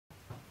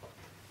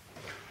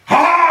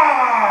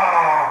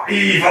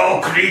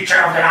evil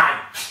creature of the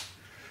night,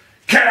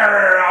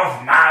 killer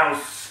of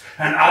mouse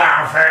and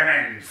other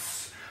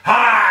vermins.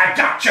 I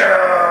got you!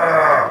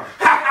 Ha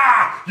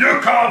ha! You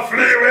can't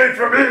flee away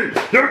from me!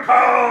 You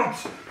can't!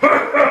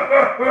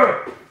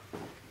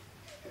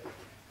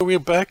 We're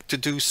back to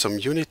do some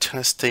unit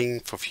testing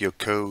for your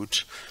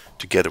code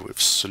together with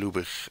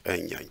Sloeber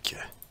and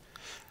Jantje.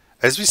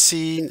 As we've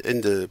seen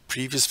in the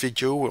previous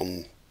video,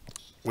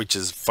 which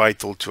is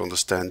vital to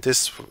understand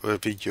this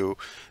video,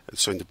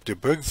 so in the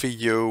debug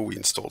video we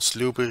installed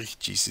Sloeber,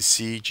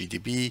 GCC,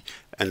 GDB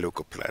and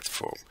local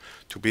platform.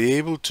 To be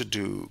able to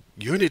do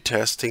unit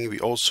testing we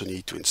also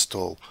need to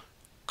install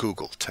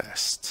Google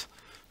Test.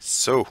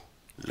 So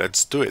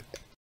let's do it.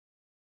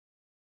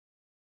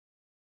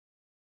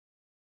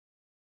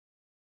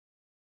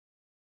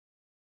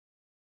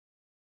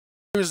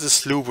 Here's the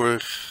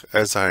Sloeber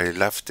as I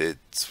left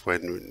it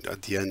when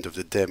at the end of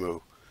the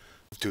demo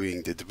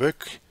doing the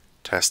debug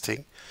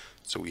testing.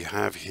 So we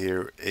have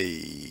here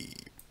a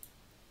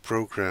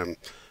program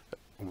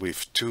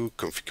with two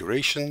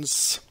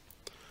configurations,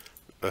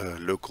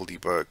 local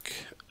debug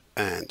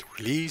and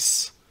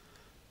release.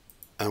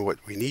 And what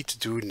we need to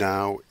do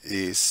now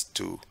is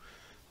to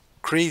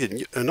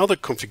create another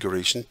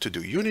configuration to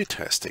do unit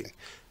testing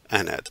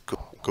and add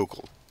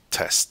Google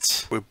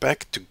Tests. We're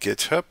back to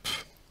GitHub.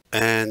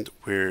 And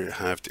we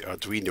have the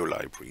Arduino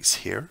libraries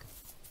here.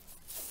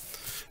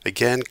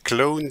 Again,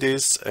 clone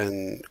this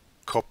and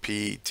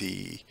copy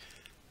the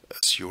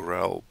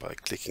URL by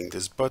clicking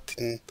this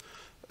button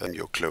and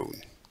your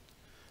clone.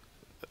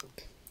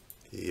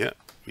 Yeah,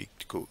 we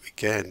go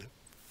again,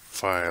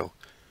 file,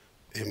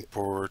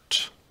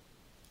 import,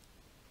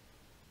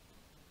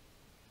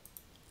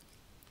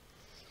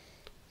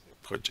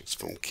 projects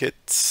from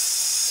kit,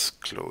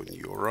 clone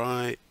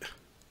URI.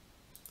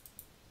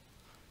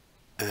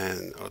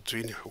 And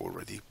Arduino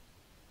already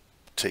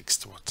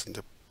takes what's in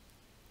the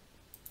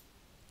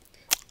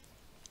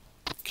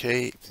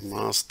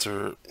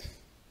master.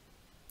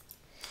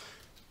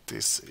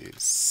 This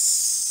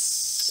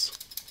is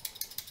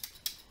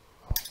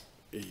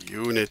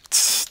unit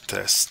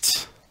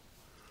test.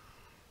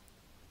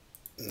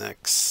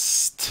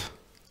 Next,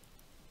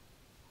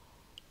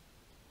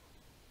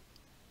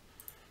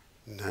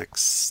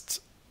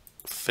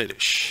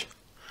 finish.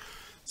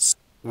 So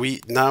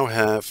we now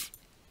have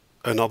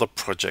another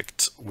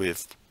project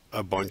with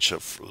a bunch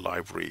of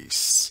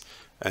libraries,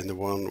 and the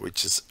one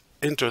which is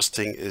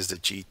interesting is the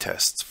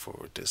G-test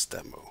for this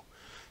demo.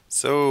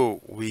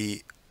 So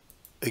we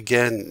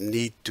again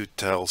need to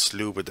tell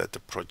Sloeber that the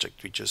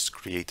project we just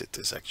created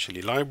is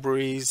actually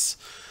libraries.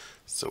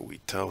 So we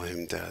tell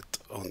him that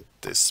on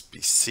this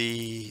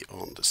PC,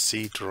 on the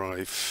C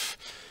drive,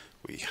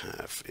 we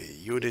have a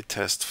unit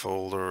test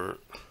folder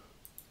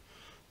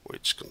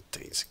which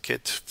contains a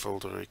Git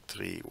folder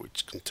directory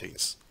which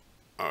contains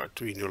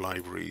Arduino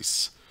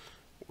libraries,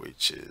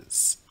 which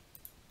is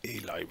a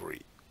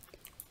library.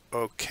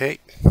 Okay,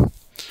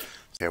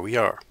 there we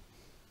are.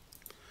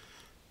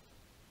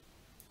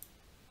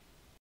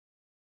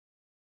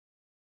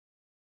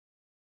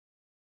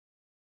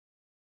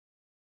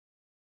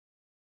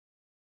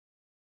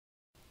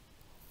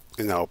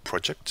 In our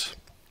project,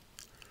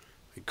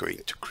 we're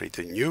going to create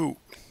a new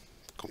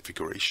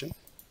configuration.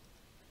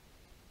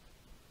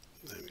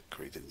 Then we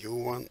create a new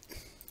one,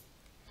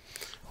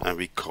 and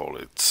we call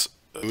it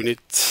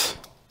unit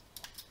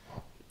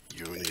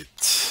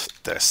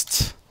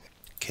test.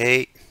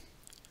 Okay.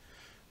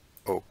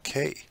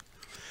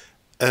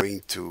 I'm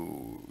going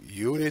to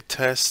unit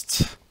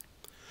test,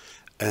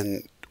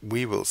 and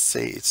we will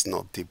say it's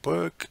not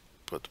debug,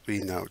 but we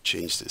now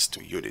change this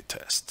to unit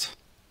test.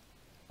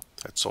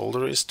 That's all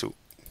there is to.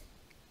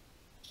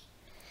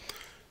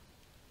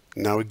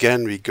 Now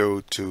again we go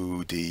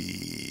to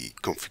the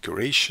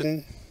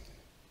configuration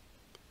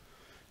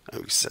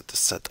and we set the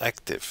set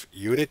active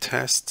unit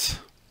test.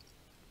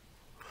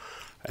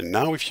 And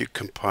now if you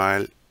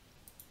compile,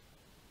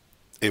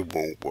 it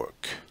won't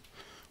work.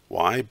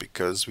 Why?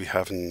 Because we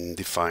haven't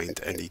defined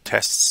any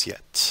tests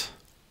yet.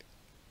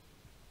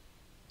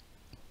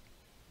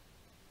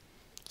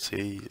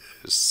 See,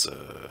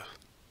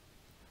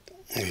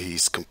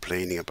 he's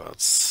complaining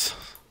about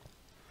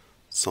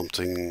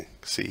something.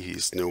 See,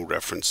 he's no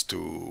reference to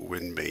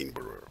WinMain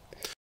mirror.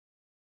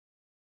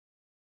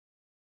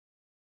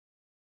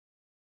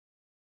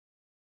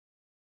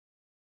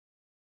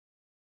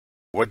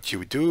 What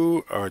you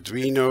do,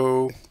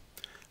 Arduino,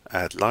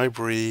 add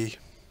library,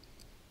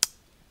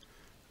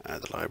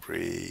 and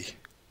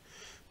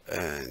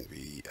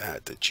we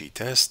add the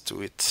G-test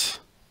to it,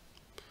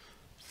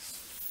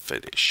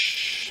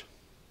 finish.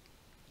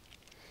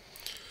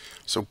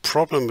 So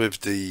problem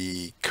with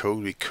the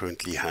code we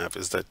currently have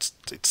is that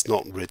it's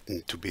not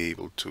written to be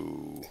able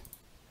to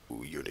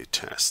do unit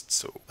tests.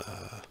 So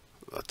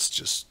let's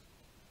just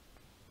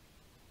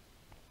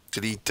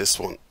delete this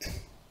one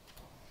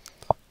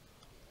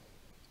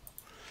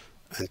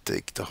and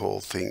take the whole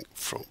thing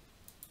from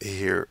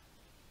here.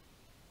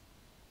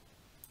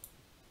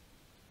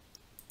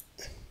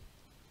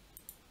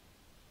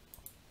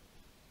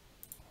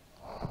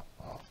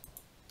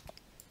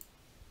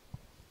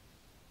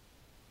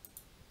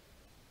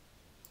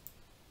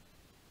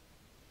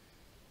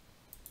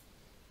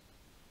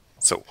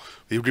 So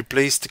we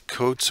replace the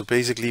code. So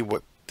basically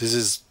what this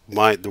is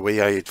the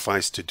way I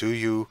advise to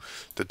do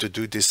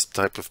this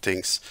type of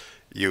things.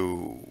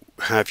 You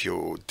have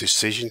your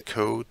decision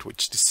code,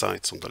 which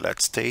decides on the let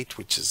state,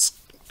 which is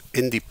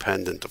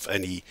independent of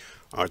any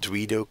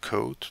Arduino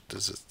code.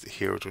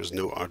 Here there's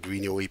no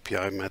Arduino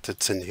API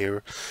methods in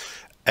here,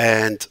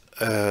 and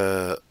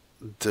the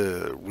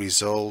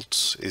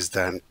result is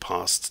then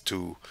passed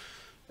to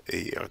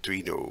a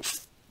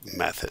Arduino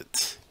method.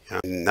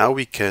 And now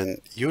we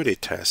can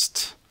unit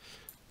test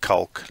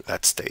calc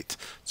let state.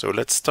 So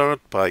let's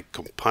start by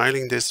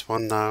compiling this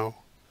one now.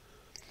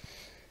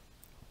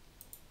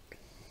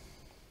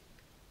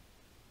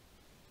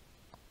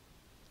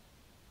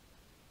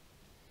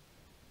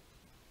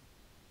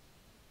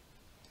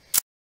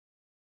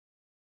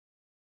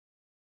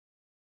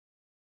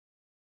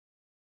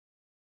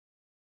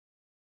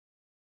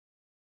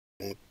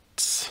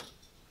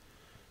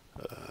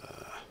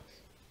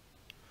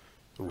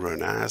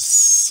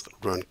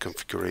 Run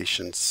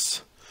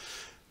configurations.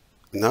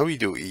 Now we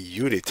do a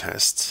unit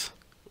test.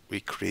 We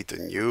create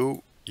a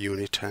new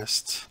unit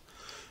test.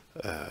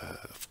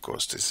 Of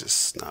course, this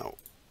is now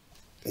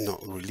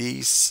not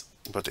release,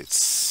 but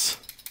it's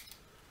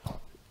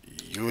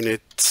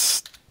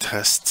unit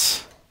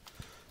test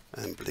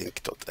and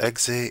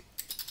blink.exe.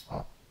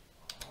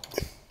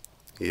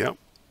 Yeah.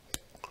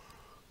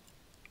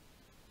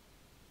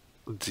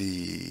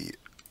 The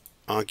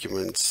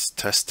arguments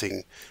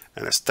testing,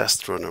 and as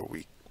test runner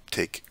we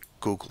take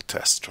Google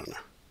test runner,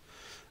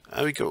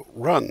 and we go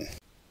run.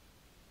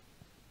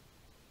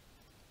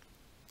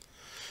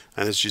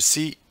 And as you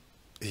see,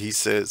 he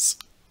says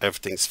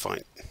everything's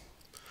fine,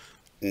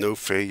 no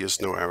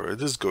failures, no error.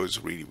 This goes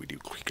really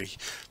quickly.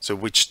 So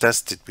which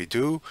test did we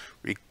do?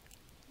 We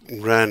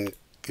ran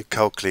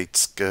calculate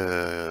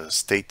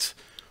state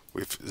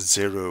with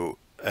 0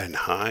 and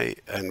high,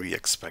 and we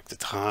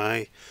expected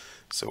high.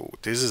 So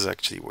this is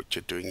actually what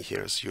you're doing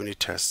here as unit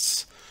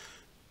tests.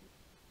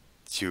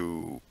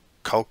 You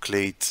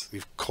calculate,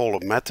 you call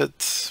a method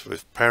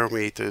with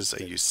parameters,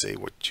 and you say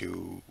what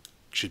you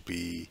should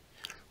be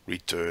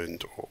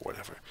returned or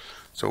whatever.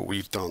 So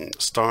we've done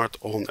start,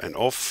 on and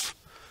off,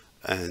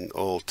 and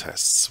all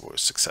tests were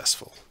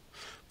successful.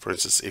 For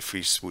instance, if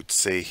we would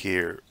say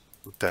here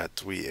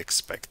that we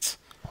expect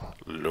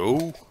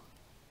low,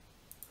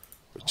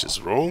 which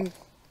is wrong,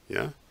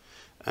 yeah,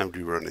 and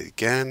we run it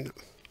again,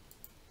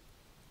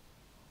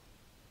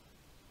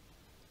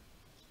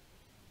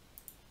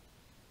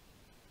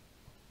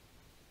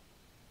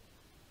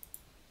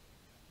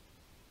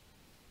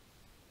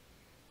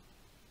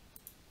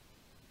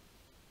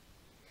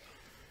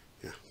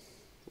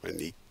 I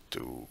need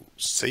to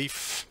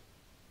save.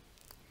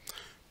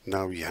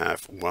 Now we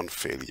have one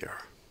failure,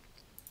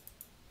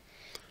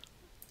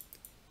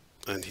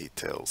 and he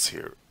tells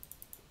here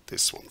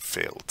this one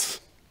failed,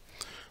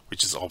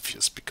 which is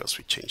obvious because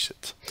we changed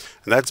it.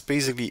 And that's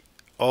basically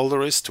all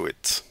there is to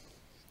it.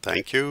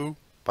 Thank you.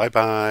 Bye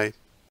bye.